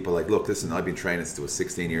showing people like, look, listen, I've been training since I was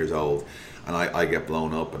 16 years old, and I get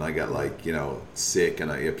blown up and I get like, you know, sick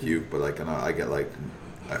and I get puke, but like, and I get like.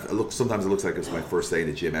 Sometimes it looks like it's my first day in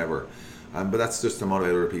the gym ever, but that's just to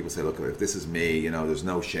motivate other people. Say, look, if this is me, you know, there's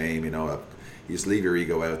no shame. You know, you just leave your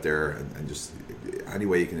ego out there and just any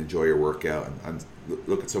way you can enjoy your workout and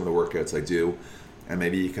look at some of the workouts I do, and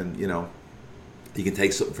maybe you can, you know, you can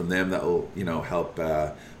take something from them that will, you know, help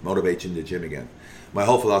motivate you in the gym again. My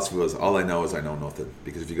whole philosophy was, all I know is I know nothing,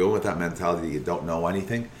 because if you go in with that mentality that you don't know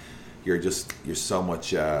anything, you're so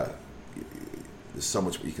much. There's so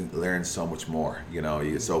much you can learn, so much more. You know,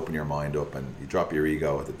 you just open your mind up and you drop your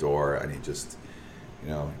ego at the door, and you just, you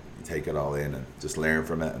know, you take it all in and just learn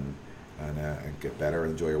from it and get better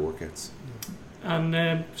and enjoy your workouts. And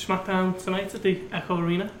SmackDown tonight at the Echo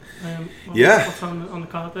Arena. What's on the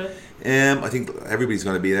card there? I think everybody's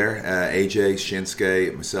going to be there. AJ,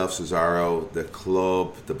 Shinsuke, myself, Cesaro, the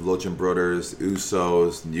Club, the Bludgeon Brothers,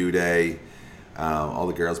 Usos, New Day, all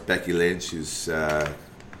the girls. Becky Lynch,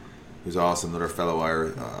 who's awesome, another fellow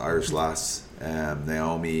Irish lass,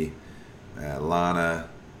 Naomi, Lana,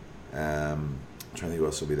 I'm trying to think who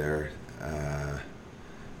else will be there,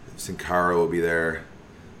 Sin Cara will be there,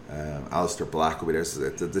 Alistair Black will be there. So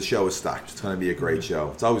the show is stacked. It's going to be a great show.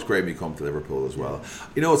 It's always great when you come to Liverpool as well.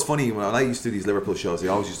 You know, it's funny, when I used to do these Liverpool shows, they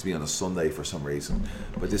always used to be on a Sunday for some reason,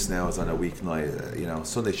 but this now is on a weeknight. You know,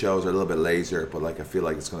 Sunday shows are a little bit lazier, but like I feel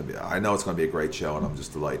like I know it's going to be a great show, and I'm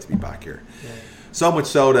just delighted to be back here. So much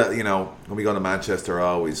so that, you know, when we go to Manchester, I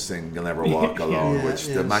always sing "You'll Never Walk Alone," which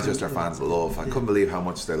the Manchester fans love. I couldn't believe how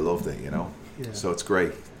much they loved it, you know. So it's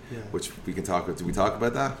great. Which we can talk. Do we talk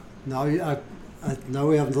about that? No, no,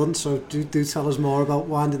 we haven't done. So do tell us more about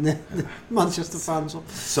winding the Manchester fans up.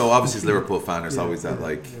 So obviously, as a Liverpool fan, there's always that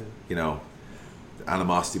you know,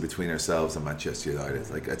 animosity between ourselves and Manchester United.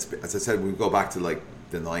 Like as I said, when we go back to like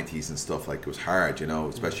the 90s and stuff, like it was hard, you know,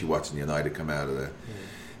 especially watching United come out of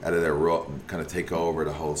their rut and kind of take over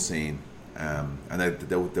the whole scene, and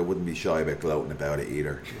they wouldn't be shy about gloating about it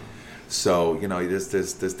either. So, you know,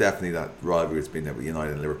 there's definitely that rivalry that's been there with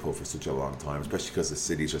United and Liverpool for such a long time, especially because the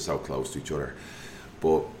cities are so close to each other.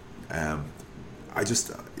 But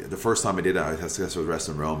the first time I did it, I guess I was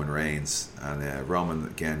wrestling Roman Reigns, and Roman,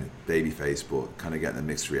 again, babyface, but kind of getting a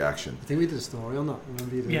mixed reaction. I think we did a story on that.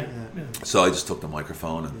 Remember you did? Yeah. So I just took the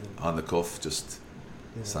microphone and on the cuff just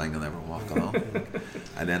sang "I'll Never Walk Alone."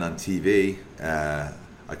 And then on TV,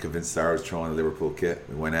 I convinced Sarah to throw on a Liverpool kit.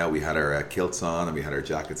 We went out, we had our kilts on and we had our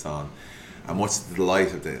jackets on. And much to the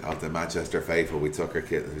delight of the Manchester faithful, we took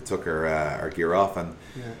our gear off and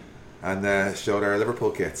showed our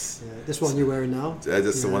Liverpool kits. Yeah. This one you're wearing now?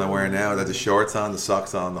 That's the one I'm wearing now. That the shorts on, the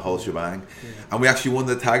socks on, the whole shebang. Yeah. And we actually won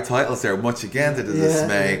the tag titles there, much again to the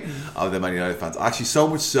dismay of the Man United fans. Actually, so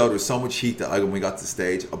much so, there was so much heat that when we got to the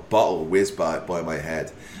stage, a bottle whizzed by my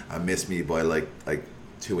head and missed me by like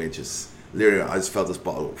 2 inches. Literally, I just felt this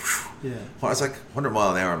bottle. Yeah. I was like 100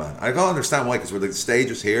 mile an hour, man. I can't understand why, because the stage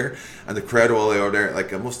was here and the crowd were all over there.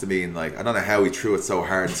 Like, it must have been like, I don't know how he threw it so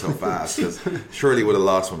hard and so fast, because surely would have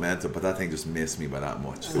lost momentum, but that thing just missed me by that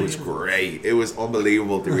much. It was great. It was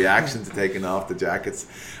unbelievable. The reaction to taking off the jackets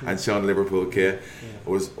and showing the Liverpool kit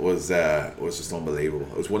was just unbelievable.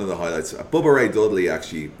 It was one of the highlights. Bubba Ray Dudley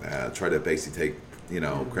actually tried to basically take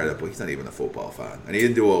credit, but he's not even a football fan, and he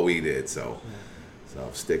didn't do what we did. So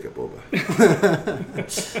stick it, Bubba.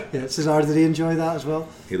 Cesaro, did he enjoy that as well?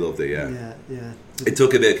 He loved it, yeah. It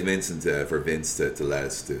took a bit of convincing for Vince to let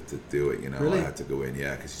us to do it, you know. Really? I had to go in,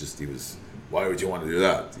 because he was, why would you want to do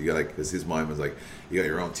that? You got because his mind was like, you got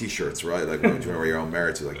your own T-shirts, right? Like, why would you wear your own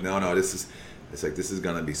merch? He's like, no, this is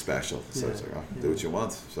going to be special. So it's like, do what you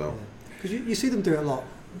want. So because you see them do it a lot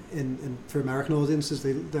for American audiences.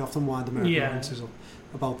 They often wind American audiences up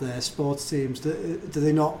about their sports teams. Do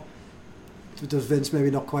they not? Does Vince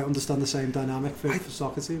maybe not quite understand the same dynamic for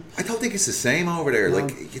soccer team? I don't think it's the same over there.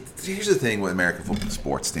 Like, here's the thing with American football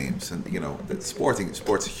sports teams, and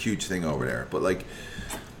sport's a huge thing over there. But like,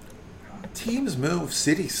 teams move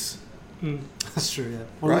cities. That's true. Yeah,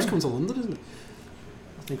 one of those comes to London, isn't it?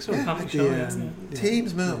 I think so.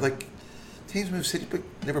 Teams move cities, but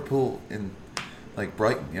Liverpool in like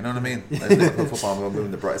Brighton. You know what I mean? Like, Liverpool football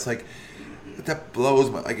moving to Brighton. It's like. That blows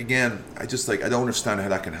my, like, again, I don't understand how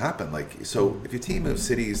that can happen. Like, so if your team moves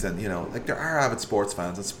cities, then, like, there are avid sports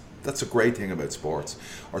fans. That's a great thing about sports,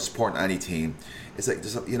 or supporting any team. It's like,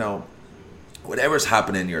 whatever's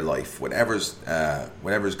happening in your life, whatever's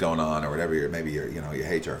going on, or whatever you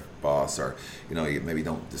hate your boss, or, you maybe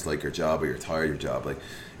don't dislike your job, or you're tired of your job. Like,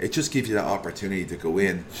 it just gives you that opportunity to go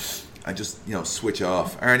in and just, switch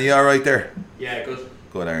off. Arnie, all right there? Yeah, good.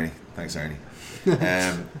 Good, Arnie. Thanks, Arnie.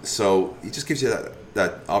 So it just gives you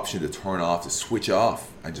that option to turn off, to switch off,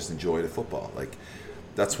 and just enjoy the football. Like,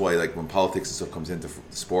 that's why, like, when politics and stuff comes into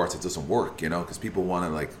sports, it doesn't work, because people want to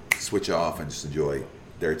like switch off and just enjoy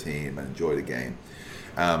their team and enjoy the game.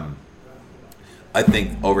 I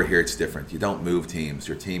think over here it's different. You don't move teams.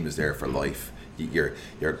 Your team is there for life. Your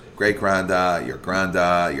great granddad, your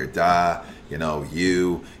granddad, your dad,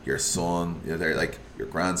 your son, they're like your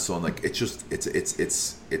grandson. Like, it's just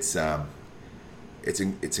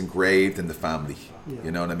it's engraved in the family. Yeah.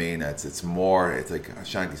 You know what I mean? It's more. It's like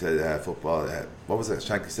Shankly said. Football. What was it?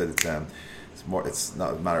 Shankly said it's more. It's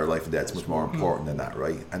not a matter of life and death. It's much more important than that,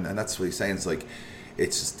 right? And that's what he's saying. It's like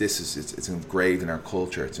it's engraved in our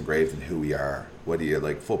culture. It's engraved in who we are. Whether you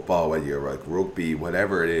like football, whether you like rugby,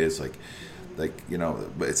 whatever it is, like but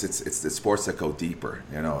it's the sports that go deeper.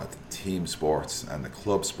 The team sports and the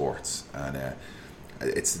club sports and.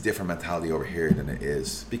 It's a different mentality over here than it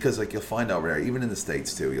is, because like you'll find over there, even in the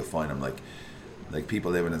States too, you'll find them like people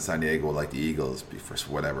living in San Diego like the Eagles for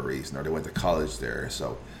whatever reason, or they went to college there.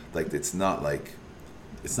 So like it's not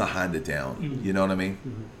handed down. Mm-hmm. You know what I mean?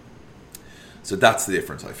 Mm-hmm. So that's the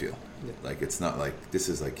difference, I feel. Yeah. Like it's not like this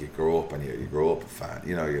is like you grow up and you grow up a fan.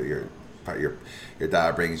 Your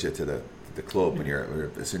dad brings you to the club when you're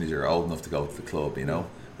as soon as you're old enough to go to the club, and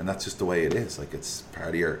that's just the way it is. Like it's part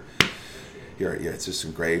of your it's just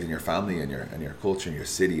engraved in your family and your culture and your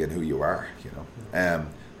city and who you are,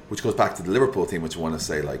 which goes back to the Liverpool team, which I want to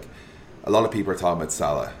say, like, a lot of people are talking about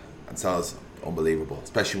Salah, and Salah's unbelievable,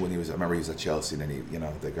 especially when I remember he was at Chelsea, and then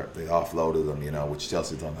they offloaded him, which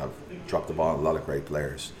Chelsea don't have, dropped the ball on a lot of great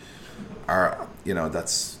players.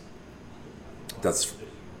 That's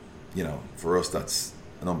for us, that's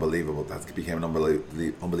that became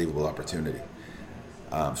an unbelievable opportunity.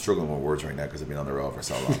 I'm struggling with words right now because I've been on the road for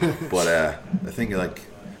so long. But I think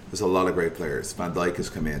there's a lot of great players. Van Dijk has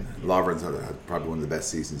come in. Lovren's had probably one of the best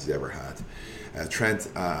seasons he's ever had. Trent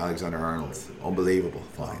Alexander-Arnold, unbelievable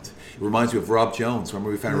find. It reminds me of Rob Jones.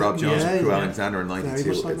 Remember we found Rob Jones with Crew Alexander in '92.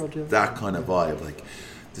 It's that kind of vibe. Like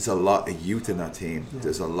there's a lot of youth in that team. Yeah.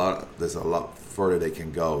 There's a lot further they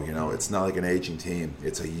can go. You know, it's not like an aging team.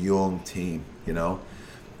 It's a young team. You know,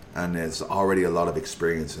 and there's already a lot of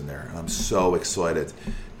experience in there. And I'm so excited,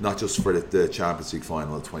 not just for the Champions League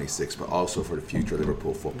final of 26, but also for the future of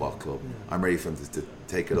Liverpool Football Club. Yeah. I'm ready for them to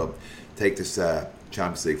take it up, take this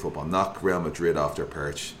Champions League football, knock Real Madrid off their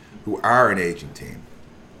perch, who are an aging team.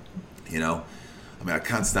 You know, I mean, I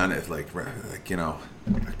can't stand it if like you know,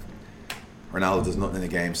 Ronaldo does nothing in the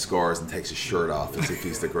game, scores and takes his shirt off as if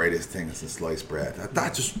he's the greatest thing since sliced bread.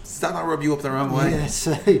 Does that not rub you up the wrong way? Yes,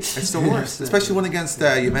 it's the worst. Especially one against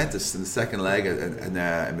Juventus in the second leg in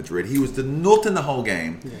Madrid. He was the nut in the whole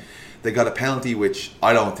game. Yeah. They got a penalty, which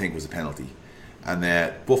I don't think was a penalty, and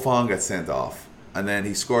Buffon gets sent off, and then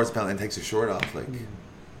he scores a penalty and takes his shirt off. Like,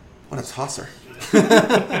 what a tosser!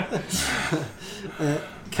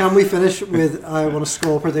 Can we finish with I want a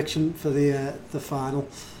score prediction for the final?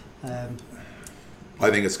 I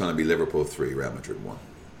think it's going to be Liverpool 3, Real Madrid 1.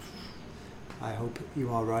 I hope you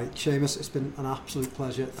are right. Seamus, it's been an absolute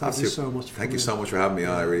pleasure. Thank you so much. Thank you so much for having me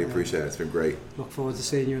on. I really appreciate it. It's been great. Look forward to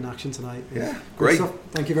seeing you in action tonight. Yeah, great.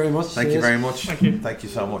 Thank you very much. Thank you very much. Thank you. Thank you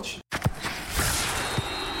so much.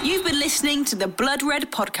 You've been listening to the Blood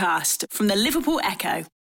Red Podcast from the Liverpool Echo.